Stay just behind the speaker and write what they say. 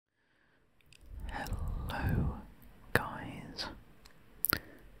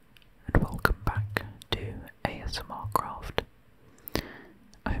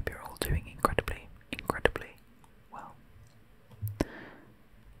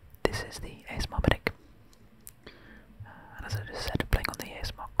is the ASMRmedic, and as I just said, playing on the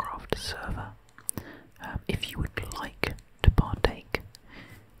ASMRcraft server. If you would like to partake,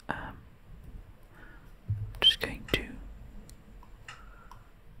 I'm just going to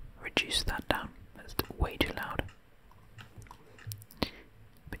reduce that down, that's way too loud.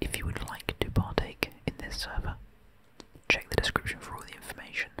 But if you would like to partake in this server, check the description for all the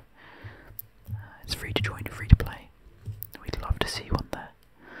information. It's free to join, free to play. We'd love to see you on there.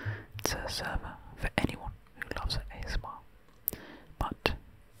 It's a server for anyone who loves ASMR. But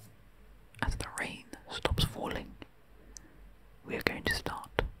as the rain stops falling, we are going to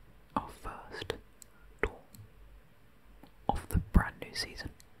start our first tour of the brand new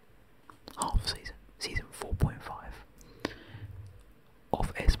season, half season, season 4.5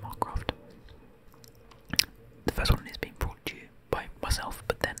 of ASMRcraft. The first one is being brought to you by myself,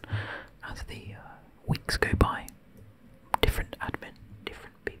 but then as the weeks go by, different admin,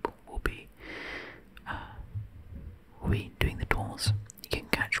 different people will be doing the tours. You can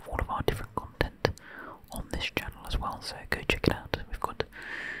catch all of our different content on this channel as well, so go check it out. We've got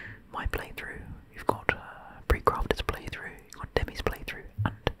my playthrough, we've got Pre-Crafted's playthrough, we've got Demi's playthrough,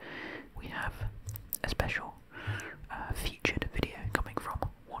 and we have a special featured video coming from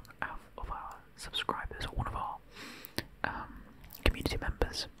one of our subscribers, or one of our community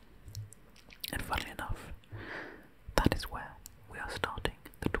members. And funnily enough, that is where we are starting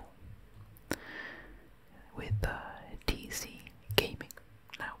the tour with TC Gaming.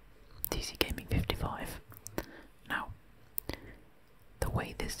 Now, TC Gaming 55. Now, the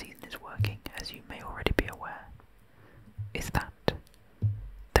way this season is working, as you may already be aware, is that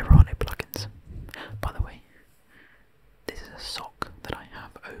there are no plugins. By the way, this is a sock that I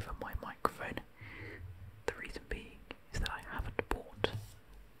have over my microphone. The reason being is that I haven't bought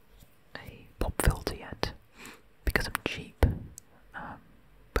a pop filter yet because I'm cheap,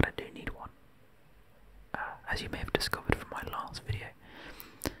 but I do need one. As you may have discovered from my last video,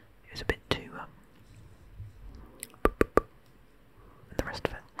 it was a bit too and the rest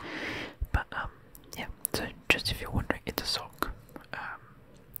of it. But yeah, so just if you're wondering, it's a sock,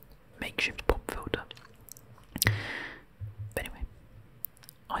 makeshift pop filter. But anyway,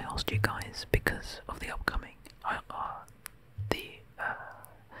 I asked you guys because of the upcoming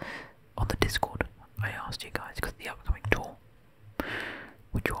on the Discord. I asked you guys because of the upcoming tour,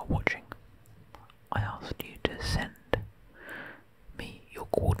 which you are watching. I asked you to send me your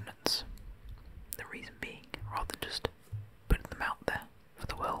coordinates. The reason being, rather than just putting them out there for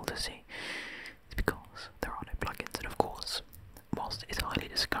the world to see, is because there are no plugins, and of course, whilst it is highly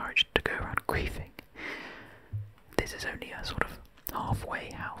discouraged to go around griefing, this is only a sort of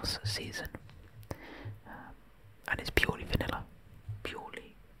halfway house season, and it's purely vanilla,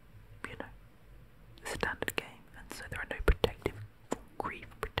 purely, you know, standard game, and so there are no protective, grief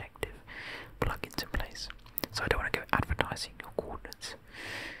protective plugins in place. So I don't want to go advertising your coordinates,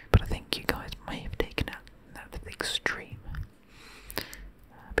 but I think you guys may have taken that to the extreme,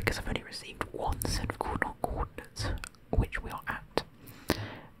 because I've only received one set of coordinates, which we are at.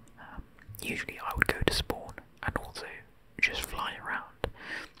 Usually I would go to spawn and also just fly around,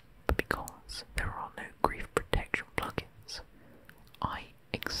 but because there are no grief protection plugins, I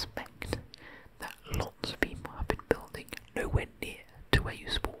expect that lots of people have been building nowhere near to where you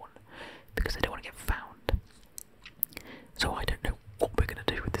spawn because they don't want to get found. So I don't know what we're going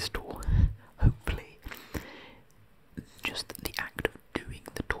to do with this tour. Hopefully, just the act of doing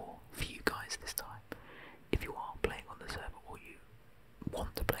the tour for you guys this time, if you are playing on the server or you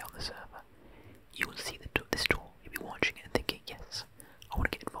want to play on the server, you will see this tour, you'll be watching it and thinking, yes, I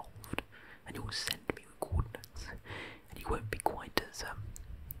want to get involved, and you will send me the coordinates, and you won't be quite as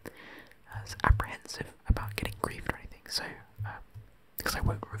apprehensive about getting griefed or anything, so, because I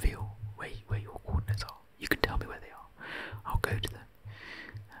won't reveal where your coordinates are. You can tell me where they are, I'll go to them,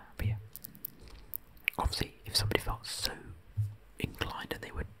 but yeah, obviously, if somebody felt so inclined and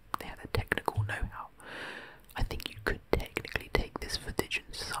they had the technical know-how, I think you could technically take this footage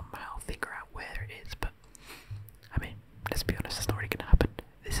and somehow figure out where it is, but I mean, let's be honest, that's not really going to happen.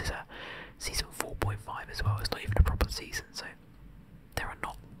 This is a season 4.5 as well, it's not even a proper season, so there are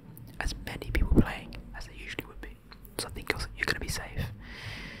not as many people playing as there usually would be, so I think you're going to be safe.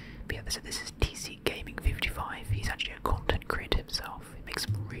 But yeah, this is TC Gaming 55, he's actually a content creator himself, he makes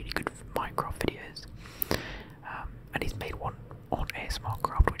some really good Minecraft videos, and he's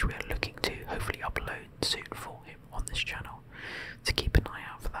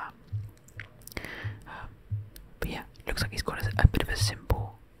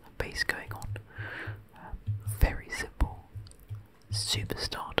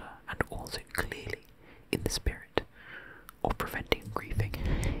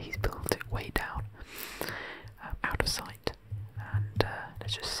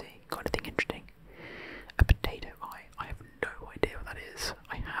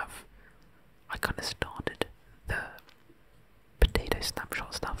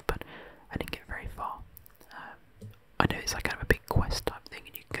of stuff, but I didn't get very far. I know it's like kind of a big quest type thing,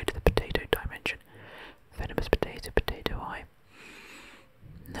 and you can go to the potato dimension. Venomous potato, potato eye.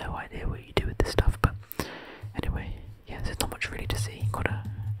 No idea what you do with this stuff, but anyway, yeah, there's not much really to see. Got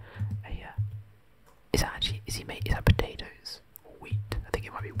is that potatoes or wheat? I think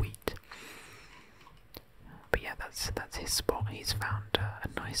it might be wheat. But yeah, that's his spot. He's found a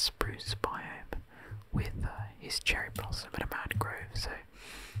nice spruce biome with his cherry blossom and a mangrove. So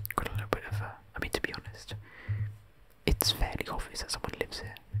got a little bit of I mean, to be honest, it's fairly obvious that someone lives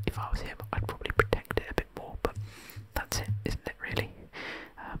here. If I was him, I'd probably protect it a bit more. But that's it, isn't it? Really.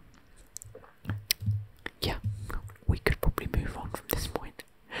 Yeah, we could probably move on from this point.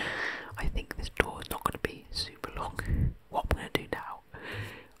 I think this door is not going to be super long. What I'm going to do now,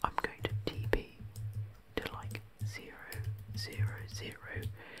 I'm going to TP to like 0, 0, 0,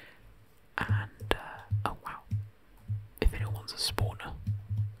 and oh wow, if anyone wants a spawner,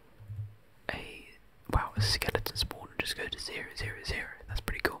 a skeleton spawner, just go to 0, 0, 0. That's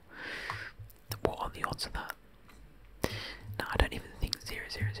pretty cool. What are the odds of that? Now I don't even think 0,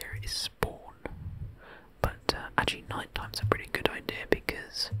 0, 0 is spawn, but actually night time's a pretty good idea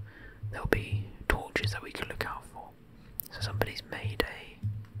because there'll be torches that we can look out for. So somebody's made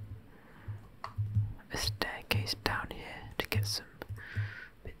a staircase down here to get some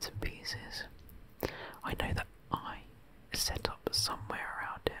bits and pieces. I know that I set up somewhere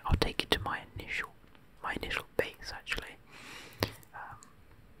around here. I'll take you to my initial base actually,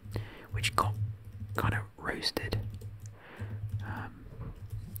 which got kind of roasted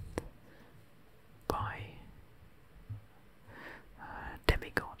by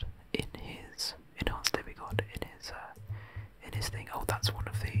Demigod in his enhanced Demigod in his thing. Oh, that's one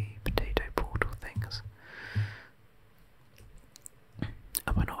of the potato portal things.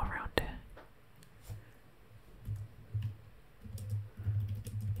 Am I not around here?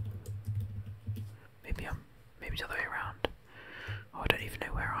 Maybe it's the other way around. Oh, I don't even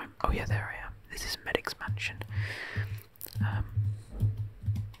know where I'm. Oh yeah, there I am. This is Medic's mansion.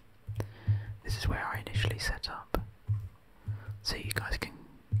 This is where I initially set up. So you guys can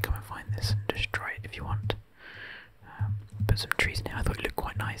come and find this and just try it if you want. Put some trees in here. I thought it looked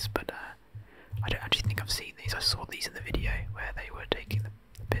quite nice, but I don't actually think I've seen these. I saw these in the video where they were taking the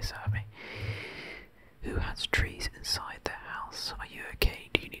piss out of me. Who has trees inside their house? Are you okay?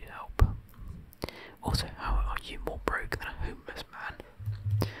 Do you need help? Also, how are you more broke than a homeless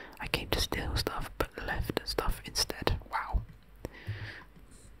man? I came to steal stuff, but left stuff instead. Wow.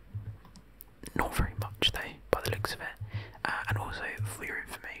 Not very much, though, by the looks of it. And also, for your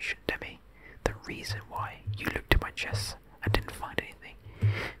information, Demi, the reason why you looked at my chests and didn't find anything,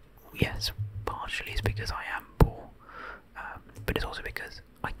 yes, partially is because I am poor, but it's also because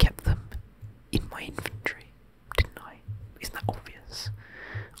I kept them in my inventory, didn't I? Isn't that obvious?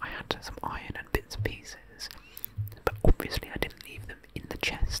 I had some iron and bits and pieces, but obviously I didn't leave them in the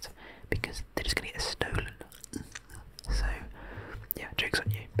chest because they're just going to get stolen. So, yeah, joke's on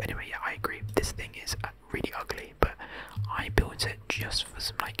you. But anyway, yeah, I agree. This thing is really ugly, but I built it just for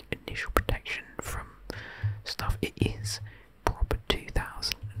some like initial protection from stuff. It is proper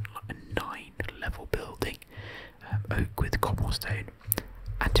 2009 level building, oak with cobblestone,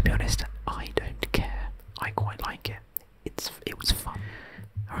 and to be honest, I don't care. I quite like it. It was fun.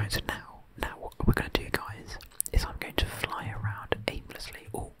 Alright, so now what we're going to do, guys, is I'm going to fly around aimlessly.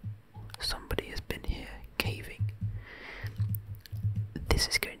 Oh, somebody has been here caving. This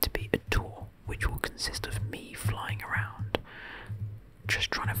is going to be a tour which will consist of me flying around,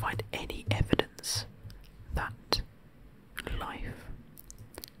 just trying to find any evidence that life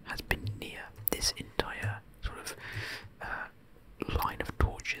has been near. This entire sort of line of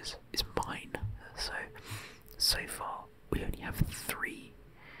torches is mine. So far we only have 3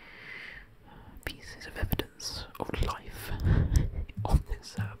 pieces of evidence of life on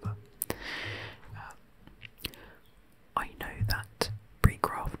this server. I know that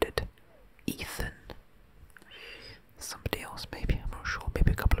pre-crafted Ethan, somebody else maybe, I'm not sure,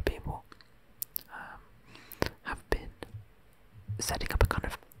 maybe a couple of people have been setting up a kind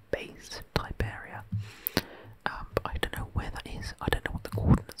of base type area, but I don't know where that is. I don't know what the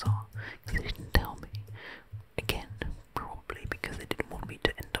coordinates are because they didn't tell me. Again, probably because they didn't want me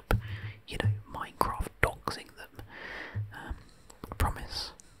to end up, you know, Minecraft doxing them. I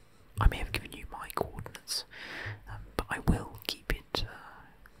promise I may have given you my coordinates, but I will keep it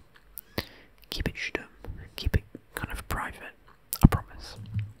stum, keep it kind of private. I promise.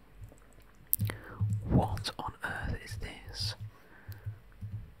 What on earth is this?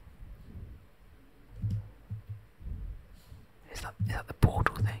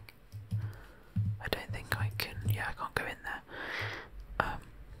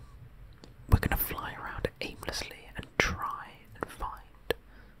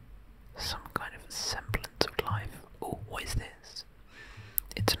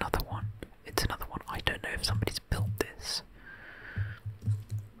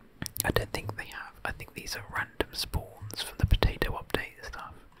 I don't think they have. I think these are random spawns from the potato update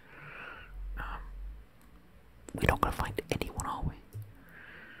stuff. We're not going to find anyone, are we?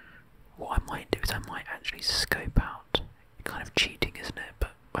 What I might do is I might actually scope out. Kind of cheating, isn't it?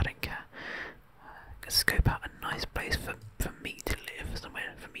 But I don't care. Scope out a nice place for me to live,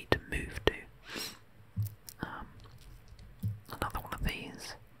 somewhere for me to move to. Another one of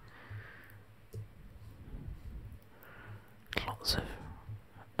these. Lots of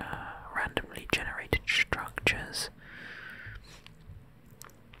randomly generated structures.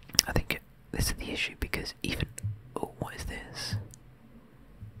 I think this is the issue because even... Oh, what is this?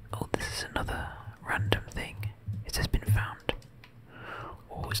 Oh, this is another random thing. It has been found.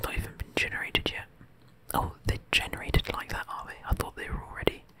 Oh, it's not even been generated yet. Oh, they're generated like that, are they? I thought they were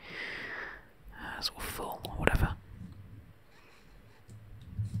already sort of full or whatever.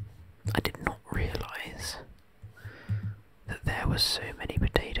 I did not realise that there were so many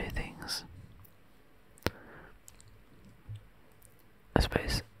potato things. I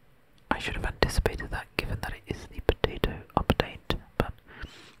suppose I should have anticipated that given that it is the potato update, but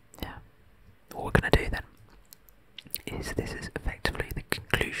yeah. What we're going to do then is this is effectively the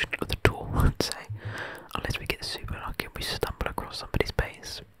conclusion of the tour, I'd say, unless we get super lucky and we stumble across somebody's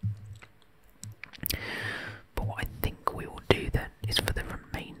base. But what I think we will do then is for the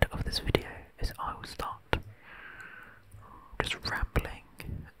remainder of this video is I will start just rambling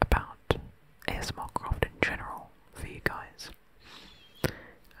about ASMRcraft in general for you guys,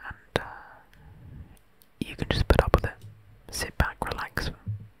 and you can just put up with it, sit back, relax,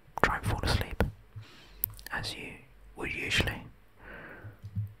 try and fall asleep as you would usually.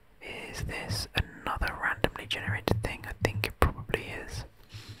 Is this another randomly generated thing? I think it probably is.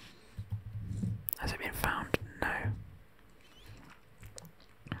 Has it been found? No.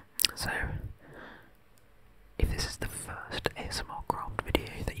 So, if this is the first ASMRcraft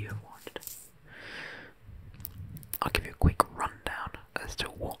video that you have watched, I'll give you a quick rundown as to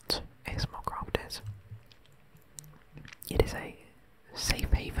what ASMRcraft is. It is a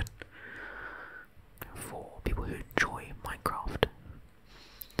safe haven for people who enjoy Minecraft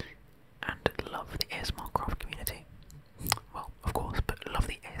and love the ASMRcraft community. Well, of course, but love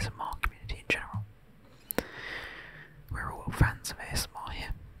the ASMR community in general. We're all fans of ASMR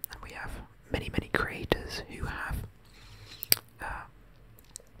here, and we have many creators who have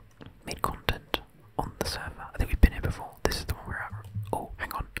made content on the server. I think we've been here before. This is the one we're at. Oh,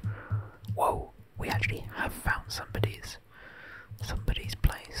 hang on. Whoa, we actually have found somebody's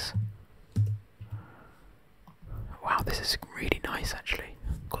place. Wow, this is really nice actually.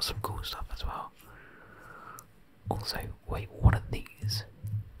 Got some cool stuff as well. Also, wait, what are these?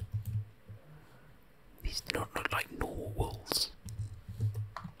 These do not look like normal wolves.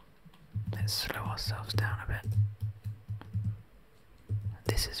 Let's slow ourselves down a bit.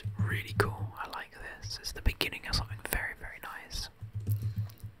 This is really cool. I like this. It's the beginning of something very nice.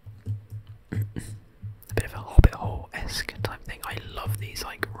 A bit of a Hobbit hole-esque type thing. I love these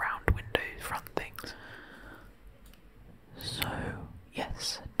like round window front things. So,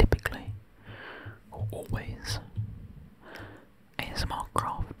 yes, typically, or always,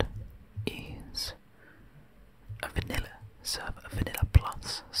 ASMRcraft is a vanilla server, a vanilla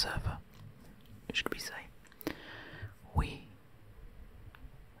plus server, should we say. We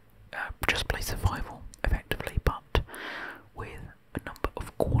just play survival, effectively, but with a number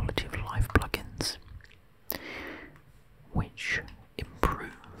of quality of life plugins, which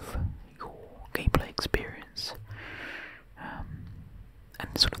improve your gameplay experience,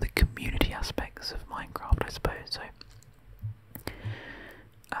 and sort of the community aspects of Minecraft, I suppose. So,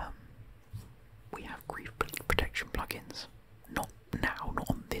 we have grief protection plugins. Not now, not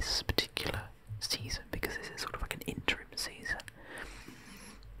on this particular season, because this is sort of like an interim season.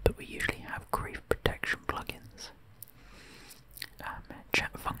 But we usually have grief protection plugins,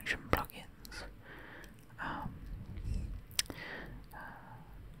 chat function plugins,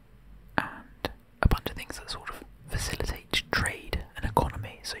 and a bunch of things that sort of facilitate trade and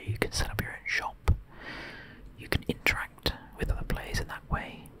economy. So you can set up your own shop, you can interact with other players in that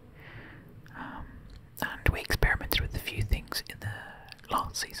way. And we experimented with a few things in the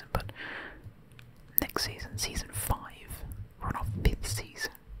last season, but next season, season 5, we're on our 5th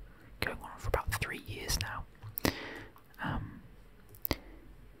season, going on for about 3 years now.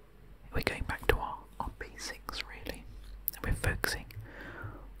 We're going back to our basics, really, and we're focusing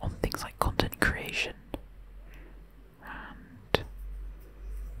on things like content creation and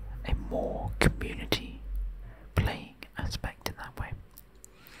a more community playing aspect in that way.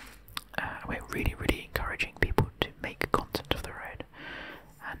 We're really encouraging people to make content of their own,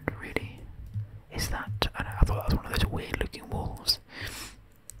 and really, is that, I thought that was one of those weird looking wolves.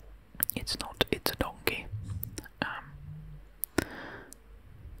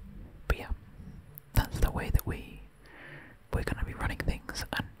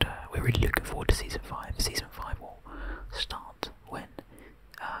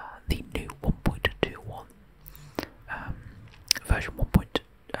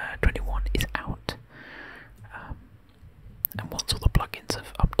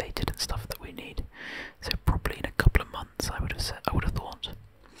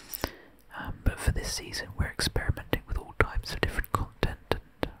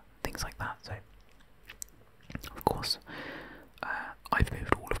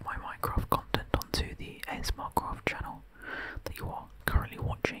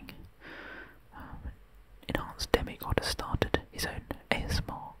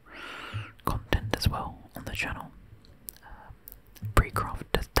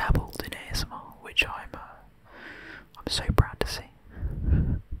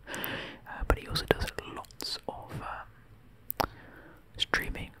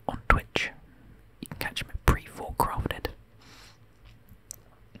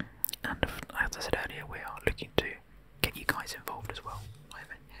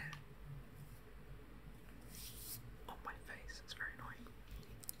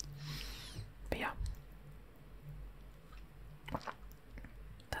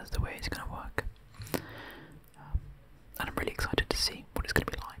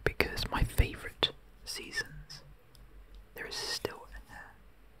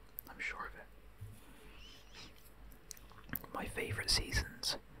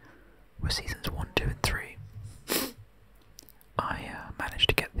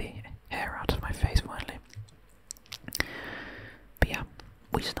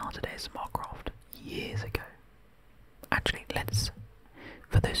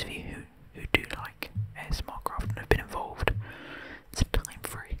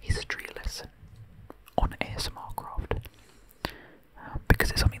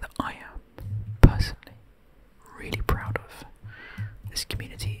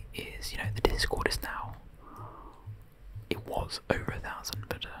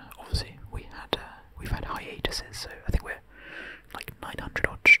 accomplices, so I think we're like 900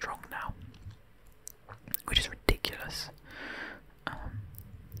 odd strong now, which is ridiculous.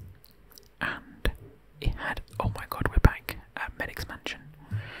 And it had, oh my god, we're back at Medic's mansion.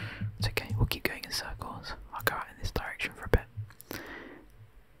 It's okay, we'll keep going in circles. I'll go out in this direction for a bit.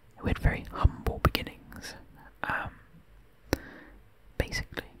 We had very humble beginnings.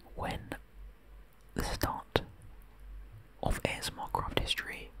 Basically, when the start of ASMRcraft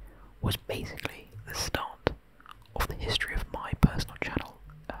history was basically the start of the history of my personal channel,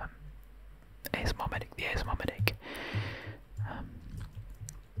 ASMRmedic, TheASMRmedic.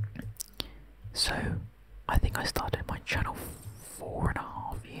 So, I think I started my channel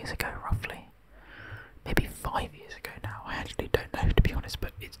 4.5 years ago, roughly. Maybe 5 years ago now. I actually don't know, to be honest,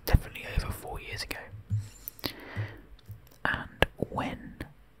 but it's definitely over 4 years ago. And when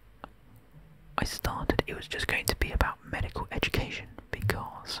I started, it was just going to be about medical education,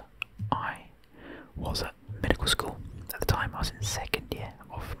 because I was at medical school at the time. I was in 2nd year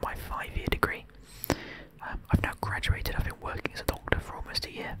of my 5-year degree. I've now graduated. I've been working as a doctor for almost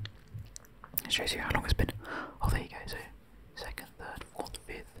a year. It shows you how long it's been. Oh, there you go. So 2nd, 3rd, 4th,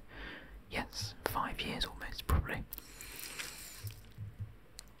 5th. Yes, 5 years almost, probably.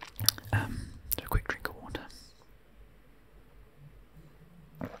 So a quick drink of water.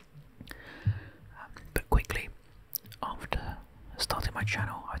 But quickly, after starting my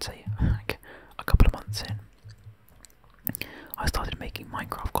channel, I'd say like a couple of months in, I started making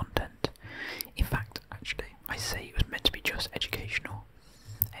Minecraft content. In fact, actually, I say it was meant to be just educational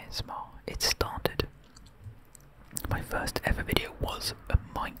ASMR. It started. My first ever video was a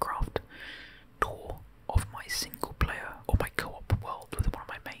Minecraft tour of my single player or my co-op world with one of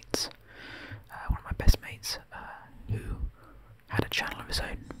my mates, one of my best mates, who had a channel of his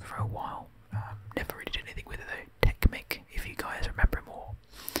own for a while. Never really did anything with it though. Techmic, if you guys remember him more.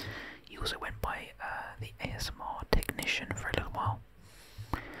 He also went by the ASMR technician for a little while.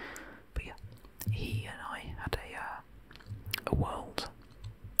 But yeah, he and I had a world,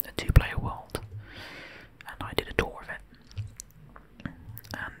 a 2-player world, and I did a tour of it,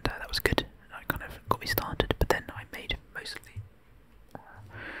 and that was good. That kind of got me started. But then I made mostly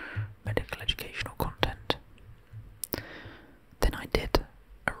medical educational content. Then I did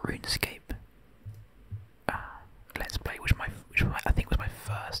a RuneScape Let's Play, which I think was my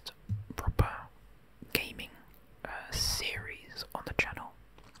first proper gaming series on the channel.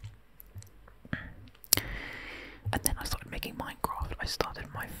 And then I started making Minecraft. I started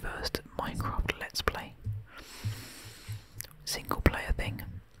my first Minecraft Let's Play, single player thing,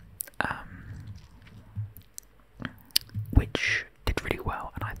 which did really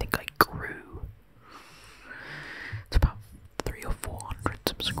well, and I think I grew to about 300 or 400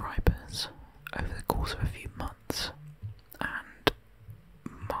 subscribers over the course of a few months, and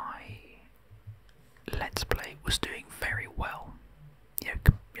my Let's Play was doing very well,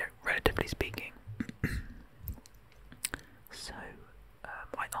 relatively speaking. So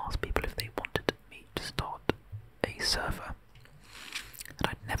I asked people if they wanted me to start a server, and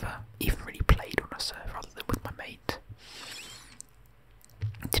I'd never even really played on a server other than with my mate.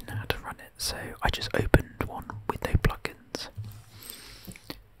 Didn't know how to run it, so I just opened one with no plugins.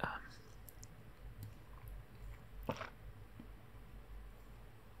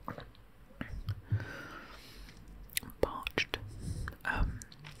 Parched. And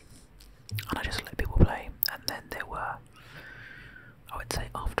I just let people play, and then there were, I would say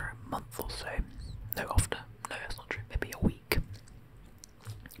after a month or so, no that's not true, maybe a week,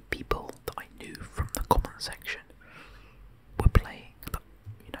 people that I knew from the comment section were playing, that,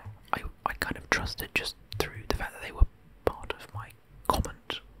 I kind of trusted just through the fact that they were part of my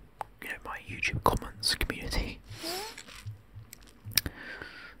comment, my YouTube comments community.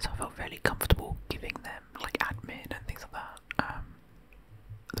 So I felt fairly comfortable giving them like admin and things like that.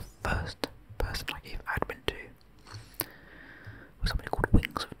 The first person I gave admin to was somebody called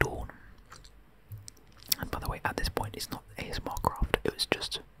Wings of Dawn. And by the way, at this point it's not ASMRcraft, it was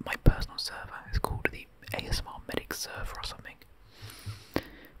just my personal server. It's called the ASMRmedic server or something.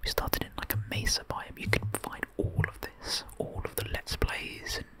 We started in like a mesa biome. You can find all of this, all of the Let's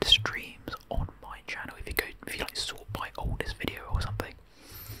Plays and streams on my channel. If you like sort by oldest video or something,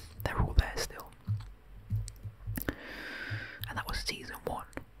 they're all there still. And that was season 1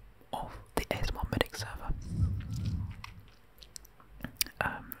 of the ASMRmedic server.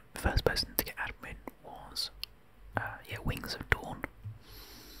 First person to get admin was Wings of Dawn.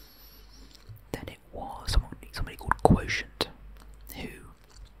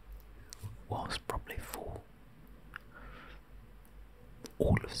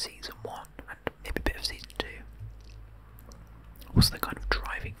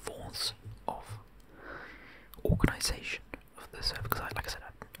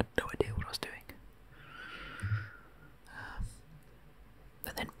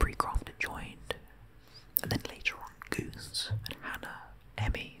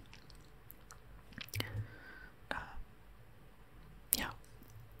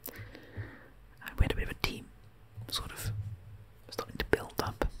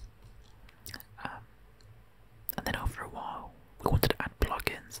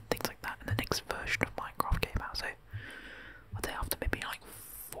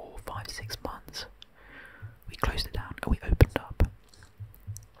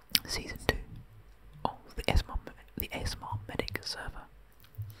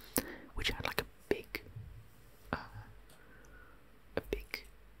 which had like a big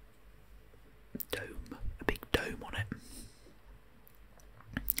dome on it,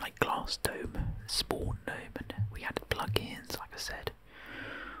 like glass dome, spawn dome, and we had plugins, like I said,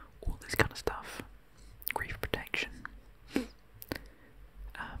 all this kind of stuff, grief protection.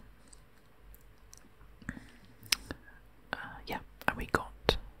 Yeah, and we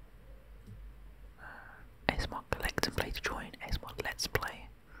got ASMR Collect and Play to join, ASMR Let's Play,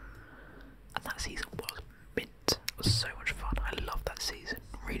 and that season was mint. It was so much fun. I love that season.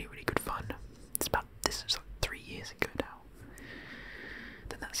 Really, really good fun. This was like 3 years ago now.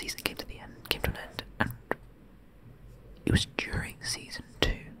 Then that season came to an end, and it was during season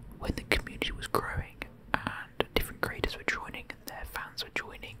 2 when the community was growing and different creators were joining and their fans were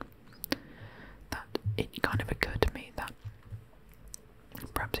joining, that it kind of occurred to me that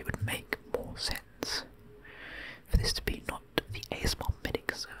perhaps it would make more sense for this to be not the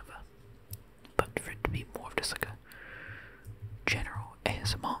ASMRmedic server, but for it to be more of just like a general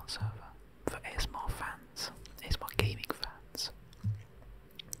ASMR server for ASMR fans, ASMR gaming fans.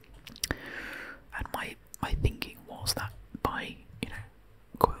 And my thinking was that by,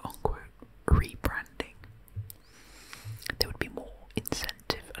 quote unquote, rebranding, there would be more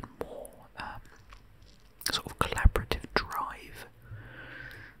incentive and more sort of collaborative drive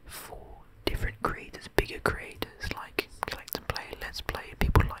for different creators, bigger creators like Collect and Play, Let's Play,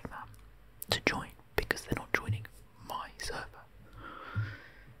 people like that, to join, because they're not joining my server.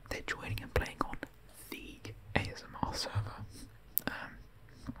 They're joining and playing on the ASMR server.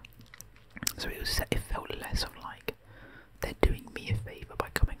 So it felt less of like they're doing me a favour by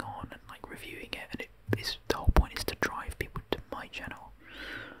coming on and like reviewing it, and the whole point is to drive people to my channel.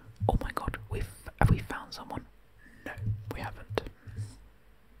 Oh my god, have we found someone? No, we haven't.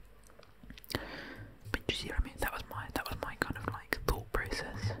 But you see what I mean? That was my kind of like thought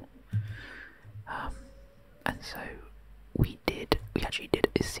process. And so we actually did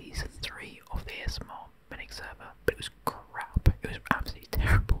a season 3 of the ASMRmedic server, but it was crap. It was absolutely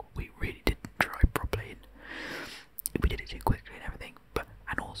terrible. We really didn't drive properly. We did it too quickly and everything.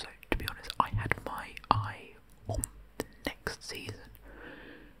 And also, to be honest, I had my eye on the next season,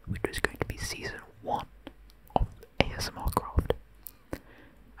 which was going to be season 1 of ASMRcraft.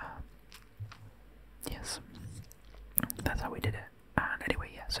 Yes, that's how we did it. And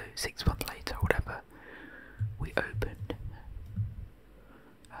anyway, yeah, so 6 months later, whatever, we opened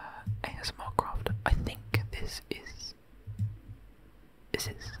ASMRcraft. I think this is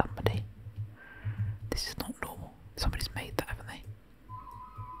somebody. This is not normal. Somebody's made that, haven't they?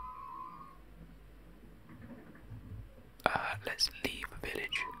 Let's leave the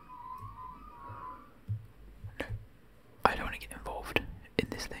village. No, I don't want to get involved in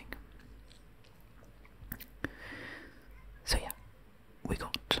this thing. So yeah, we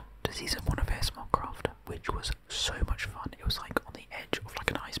got to season 1 of ASMRcraft, which was so much fun. It was like on the edge of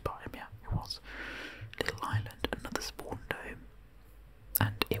like an ice biome, yeah, it was. Little island, another spawn dome,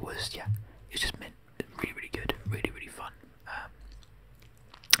 and it was just meant really, really good, really, really fun.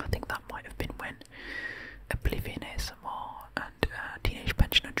 I think that might have been when Oblivion ASMR and Teenage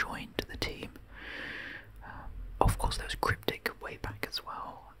Pensioner joined the team. Of course, there was Cryptic way back as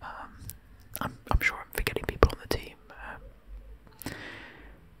well. I'm sure I'm forgetting people on the team.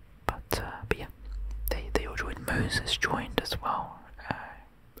 But yeah, they all joined. Moses joined as well.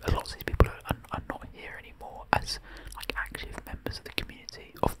 A lot of these people are not here anymore as like active members of the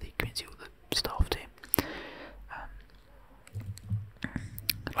community, or the staff team.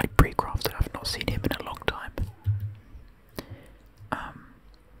 Like Pre-Crafted, I've not seen him in a long time.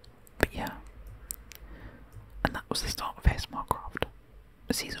 But yeah, and that was the start of ASMRcraft.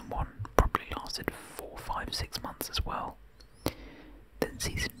 Season 1 probably lasted 4, 5, 6 months as well. Then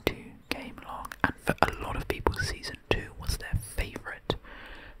season 2 came along, and for a lot of people season 2 was their favourite.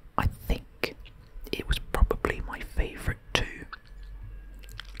 I think it was probably my favourite too.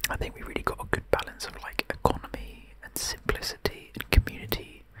 I think we really got a good balance of like economy and simplicity and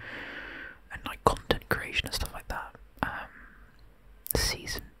community and like content creation and stuff like that.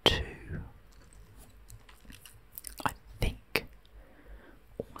 Season 2, I think,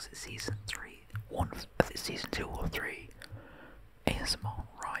 or was it season 3? Was it season 2 or 3? ASMR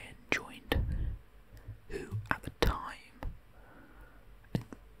Ryan joined, who at the time, and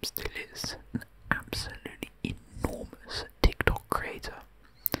still is, an absolutely enormous TikTok creator.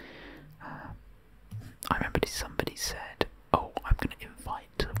 I remember somebody said, "Oh, I'm going to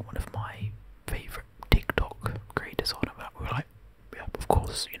invite one of my favourite TikTok creators on," and we were like, "Yeah, of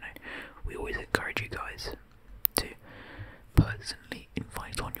course, we always encourage you guys to personally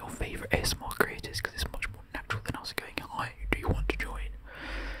invite on your favourite ASMR creators, because it's much more natural than us going, 'Hi, do you want to join?'"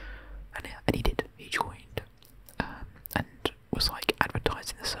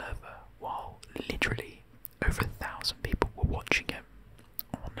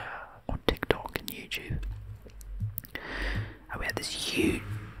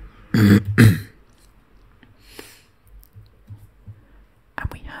 And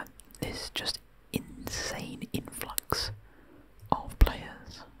we had this just insane influx of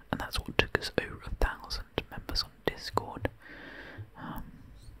players, and that's what took us over 1,000 members on Discord.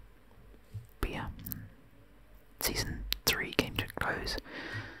 But yeah, season 3 came to a close,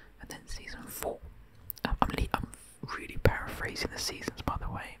 and then season 4. I'm really paraphrasing the seasons, by the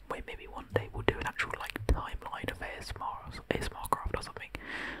way. Maybe one day we'll do an actual timeline of ASMRcraft or something.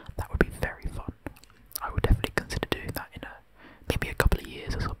 That would be very fun. I would definitely consider doing that in maybe a couple of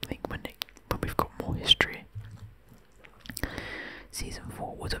years or something when we've got more history. Season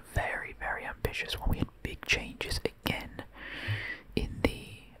 4 was a very, very ambitious one. We had big changes again in the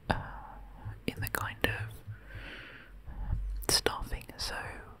kind of staffing. So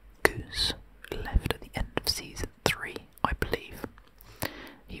Goose left at the end of season 3, I believe.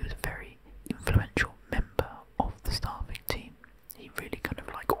 He was a very influential member of the staffing team. He really kind of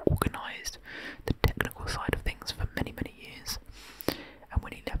organised the technical side of things for many, many years. And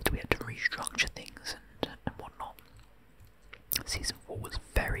when he left, we had to restructure things and whatnot. Season 4 was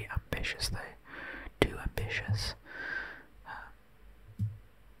very ambitious though, too ambitious.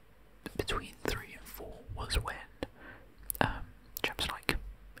 Between 3 and 4 was when chaps like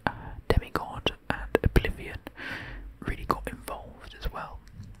Demigod and Oblivion really got involved as well,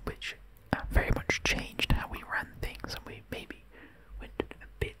 which very much changed how we ran things, and we maybe went a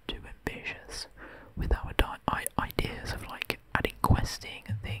bit too ambitious with our ideas of adding questing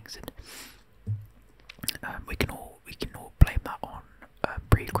and things, and we can all blame that on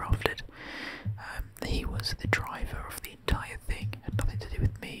Pre-Crafted. He was the driver of the entire thing, had nothing to do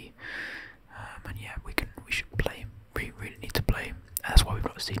with me. And yeah, we should blame. We really need to blame. That's why we've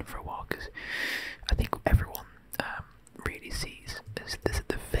not seen him for a while, because I think everyone really sees this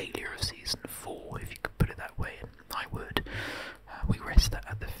the failure of season 4, if you could put it that way. And I would. We rest that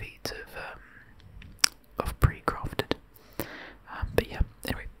at the feet of Pre-Crafted. But yeah,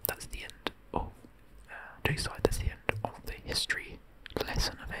 anyway, that's the end of that's the end of the history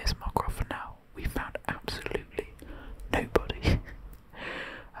lesson of ASMRcraft for now. We found absolutely nobody.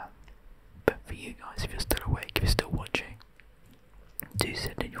 But for you guys, if you're still awake, if you're still watching, do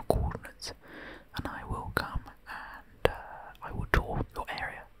send in your coordinates, and I will come and I will tour your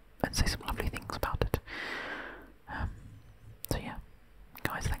area and say some lovely things about it. So yeah,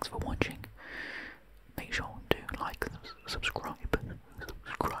 guys, thanks for watching. Make sure to like and subscribe